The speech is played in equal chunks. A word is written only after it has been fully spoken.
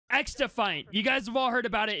XDefiant. You guys have all heard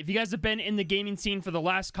about it. If you guys have been in the gaming scene for the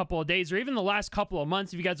last couple of days or even the last couple of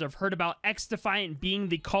months, if you guys have heard about XDefiant being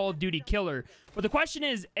the Call of Duty killer. But the question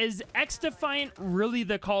is XDefiant really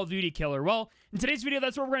the Call of Duty killer? Well, in today's video,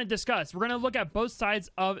 that's what we're going to discuss. We're going to look at both sides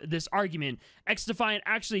of this argument. XDefiant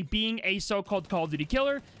actually being a so-called Call of Duty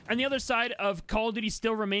killer, and the other side of Call of Duty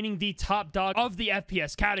still remaining the top dog of the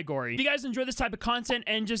FPS category. If you guys enjoy this type of content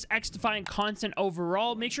and just XDefiant content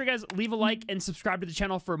overall, make sure you guys leave a like and subscribe to the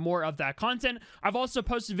channel for more of that content. I've also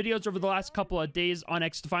posted videos over the last couple of days on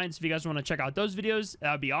XDefiant, so if you guys want to check out those videos,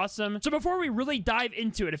 that would be awesome. So before we really dive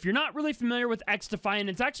into it, if you're not really familiar with XDefiant,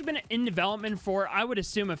 it's actually been in development for, I would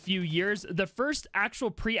assume, a few years. The first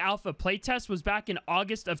actual pre-alpha playtest was back in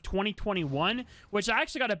August of 2021, which I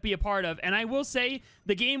actually got to be a part of, and I will say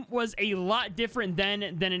the game was a lot different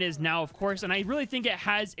then than it is now, of course, and I really think it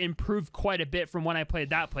has improved quite a bit from when I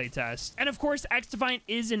played that playtest. And of course, XDefiant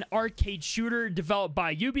is an arcade shooter developed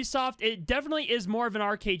by Ubisoft. It definitely is more of an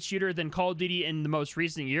arcade shooter than Call of Duty in the most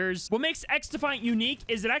recent years. What makes XDefiant unique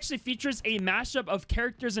is it actually features a mashup of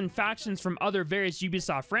characters and factions from other various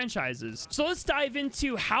Ubisoft franchises. So let's dive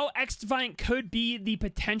into how XDefiant could be the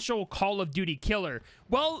potential Call of Duty killer.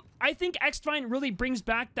 Well, I think XDefiant really brings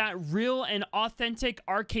back that real and authentic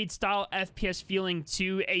arcade style FPS feeling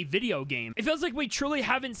to a video game. It feels like we truly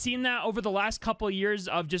haven't seen that over the last couple of years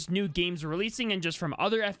of just new games releasing and just from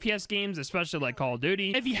other FPS games, especially like Call of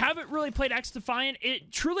Duty. If you haven't really played XDefiant,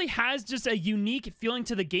 it truly has just a unique feeling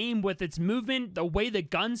to the game with its movement, the way the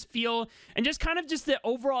guns feel, and just kind of just the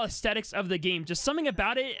overall aesthetics of the game. Just something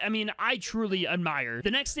about it, I mean, I truly admire.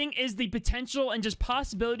 The next thing is the potential and just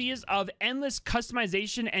possibilities of endless customization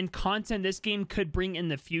and content this game could bring in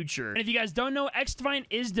the future. And if you guys don't know, XDefiant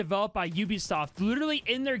is developed by Ubisoft. Literally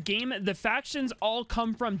in their game, the factions all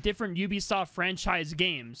come from different Ubisoft franchise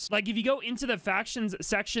games. Like if you go into the factions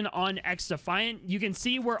section on XDefiant, you can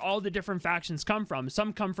see where all the different factions come from.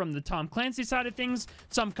 Some come from the Tom Clancy side of things,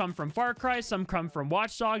 some come from Far Cry, some come from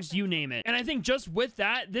Watch Dogs, you name it. And I think just with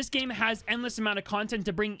that, this game has endless amount of content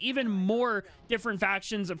to bring even more different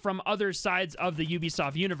factions from other sides of the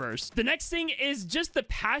Ubisoft universe. The next thing is just the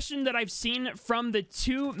passion that I've seen from the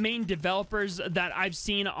two main developers that I've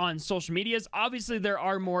seen on social medias. Obviously, there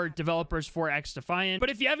are more developers for XDefiant, but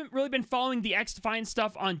if you haven't really been following the XDefiant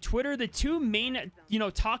stuff on Twitter, the two main,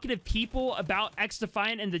 talkative people about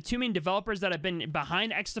XDefiant and the two main developers that have been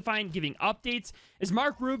behind XDefiant giving updates is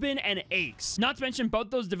Mark Rubin and Aches. Not to mention, both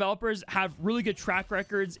those developers have really good track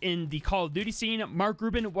records in the Call of Duty scene. Mark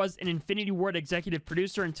Rubin was an Infinity Ward executive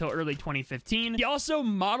producer until early 2015. He also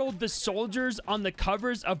modeled the soldiers on the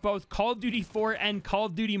covers of both Call of Duty 4 and Call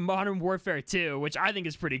of Duty Modern Warfare 2, which I think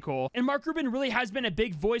is pretty cool. And Mark Rubin really has been a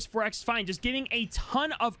big voice for XDefiant, just giving a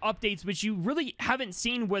ton of updates, which you really haven't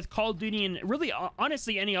seen with Call of Duty and really,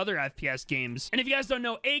 honestly, any other FPS games. And if you guys don't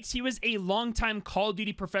know Aches, he was a longtime Call of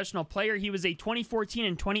Duty professional player. He was a 2014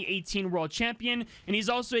 and 2018 world champion, and he's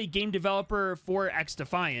also a game developer for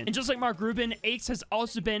XDefiant. And just like Mark Rubin, Aches has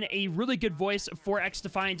also been a really good voice for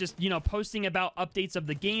XDefiant, just, posting about updates of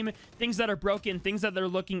the game, things that are broken, things that they're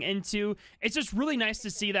looking into. It's just really nice to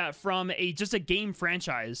see that from just a game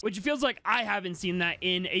franchise, which feels like I haven't seen that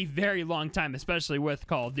in a very long time, especially with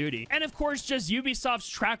Call of Duty. And of course, just Ubisoft's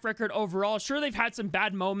track record overall. Sure, they've had some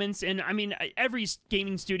bad moments, and I mean, every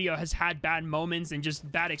gaming studio has had bad moments and just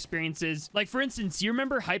bad experiences. Like, for instance, you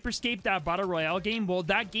remember Hyperscape, that Battle Royale game? Well,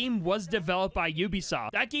 that game was developed by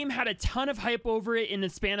Ubisoft. That game had a ton of hype over it in the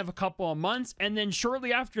span of a couple of months, and then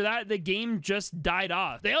shortly after that, the game just died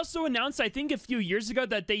off. They also announced, I think a few years ago,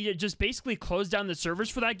 that they just basically closed down the servers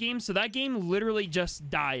for that game, so that game literally just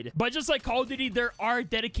died. But just like Call of Duty, there are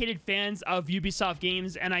dedicated fans of Ubisoft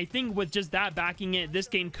games, and I think with just that backing it, this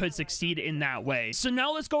game could succeed in that way. So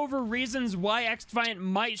now let's go over reasons why XDefiant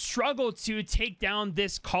might struggle to take down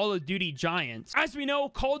this Call of Duty giant. As we know,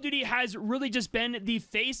 Call of Duty has really just been the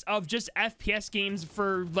face of just FPS games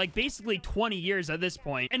for like basically 20 years at this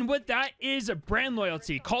point. And with that is brand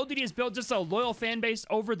loyalty. Call of Duty has built just a loyal fan base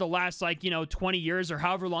over the last 20 years or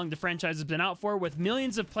however long the franchise has been out for, with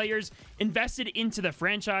millions of players invested into the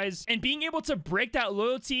franchise. And being able to break that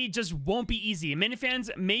loyalty just won't be easy. Many fans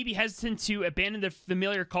may be hesitant to abandon the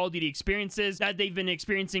familiar Call of Duty experiences that they've been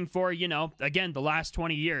experiencing for, again, the last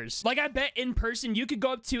 20 years. Like, I bet in person, you could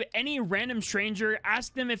go up to any random stranger,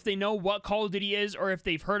 ask them if they know what Call of Duty is or if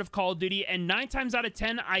they've heard of Call of Duty, and 9 times out of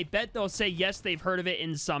 10, I bet they'll say yes, they've heard of it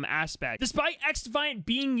in some aspect. Despite XDefiant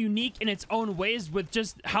being unique in its own ways with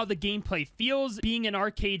just how the gameplay feels, being an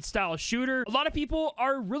arcade style shooter, a lot of people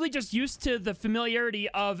are really just used to the familiarity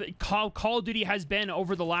of how Call of Duty has been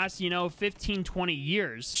over the last, 15, 20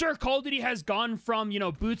 years. Sure, Call of Duty has gone from,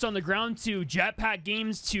 boots on the ground to jetpack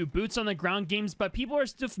games to boots on the ground games games, but people are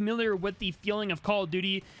still familiar with the feeling of Call of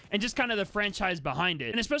Duty and just kind of the franchise behind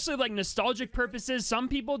it. And especially like nostalgic purposes, some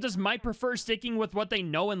people just might prefer sticking with what they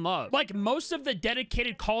know and love. Like most of the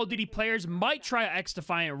dedicated Call of Duty players might try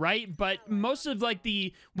XDefiant, right? But most of like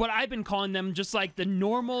what I've been calling them, just like the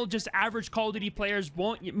normal, just average Call of Duty players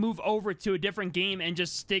won't move over to a different game and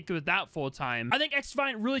just stick with that full time. I think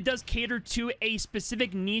XDefiant really does cater to a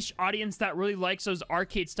specific niche audience that really likes those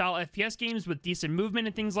arcade style FPS games with decent movement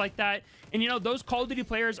and things like that. And you know, those Call of Duty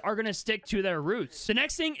players are going to stick to their roots. The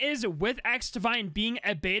next thing is, with XDefiant being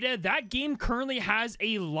a beta, that game currently has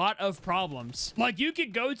a lot of problems. Like, you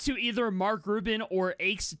could go to either Mark Rubin or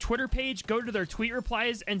Ake's Twitter page, go to their tweet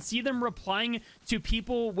replies, and see them replying to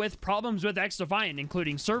people with problems with XDefiant,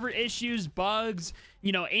 including server issues, bugs,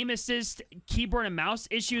 you know, aim assist, keyboard and mouse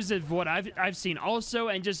issues of what I've seen also,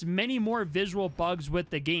 and just many more visual bugs with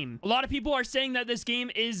the game. A lot of people are saying that this game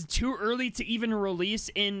is too early to even release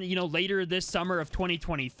in, you know, later this summer of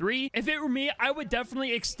 2023. If it were me, I would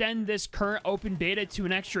definitely extend this current open beta to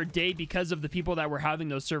an extra day because of the people that were having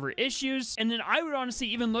those server issues. And then I would honestly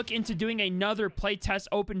even look into doing another playtest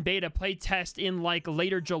open beta playtest in like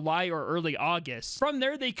later July or early August. From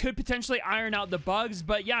there, they could potentially iron out the bugs,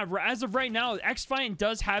 but yeah, as of right now, XDefiant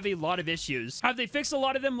does have a lot of issues. Have they fixed a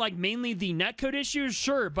lot of them, like mainly the netcode issues?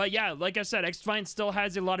 Sure, but yeah, like I said, XDefiant still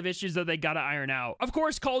has a lot of issues that they gotta iron out. Of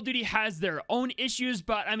course, Call of Duty has their own issues,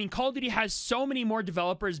 but I mean, Call of Duty has so many more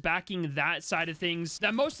developers backing that side of things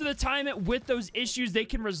that most of the time with those issues, they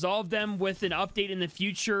can resolve them with an update in the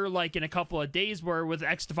future, like in a couple of days, where with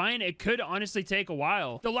XDefiant, it could honestly take a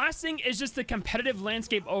while. The last thing is just the competitive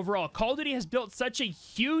landscape overall. Call of Duty has built such a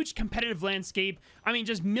huge competitive landscape. I mean,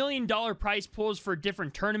 just $1 million prize pools for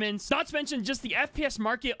different tournaments. Not to mention, just the FPS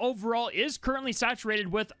market overall is currently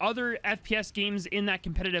saturated with other FPS games in that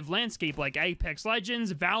competitive landscape, like Apex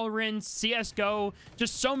Legends, Valorant, CSGO,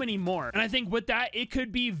 just so many more. And I think with that, it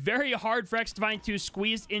could be very hard for XDefiant to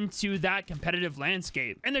squeeze into that competitive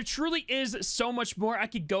landscape. And there truly is so much more I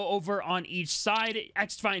could go over on each side.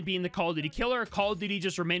 XDefiant being the Call of Duty killer, Call of Duty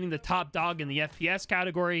just remaining the top dog in the FPS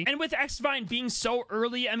category. And with XDefiant being so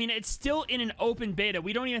early, I mean, it's still in an open beta.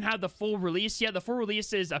 We don't even have the full release yet. The full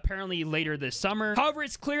release is apparently later this summer. However,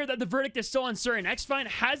 it's clear that the verdict is still uncertain. XDefiant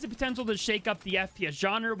has the potential to shake up the FPS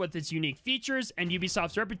genre with its unique features and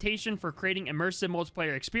Ubisoft's reputation for creating immersive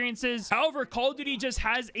multiplayer experiences. However, Call of Duty just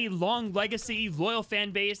has a long legacy, loyal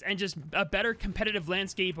fan base, and just a better competitive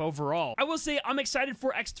landscape overall. I will say I'm excited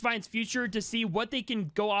for XDefiant's future to see what they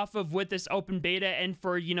can go off of with this open beta and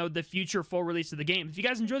for, you know, the future full release of the game. If you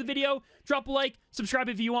guys enjoyed the video, drop a like, subscribe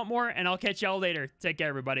if you want more, and I'll catch y'all later. Take care,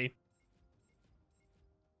 everybody.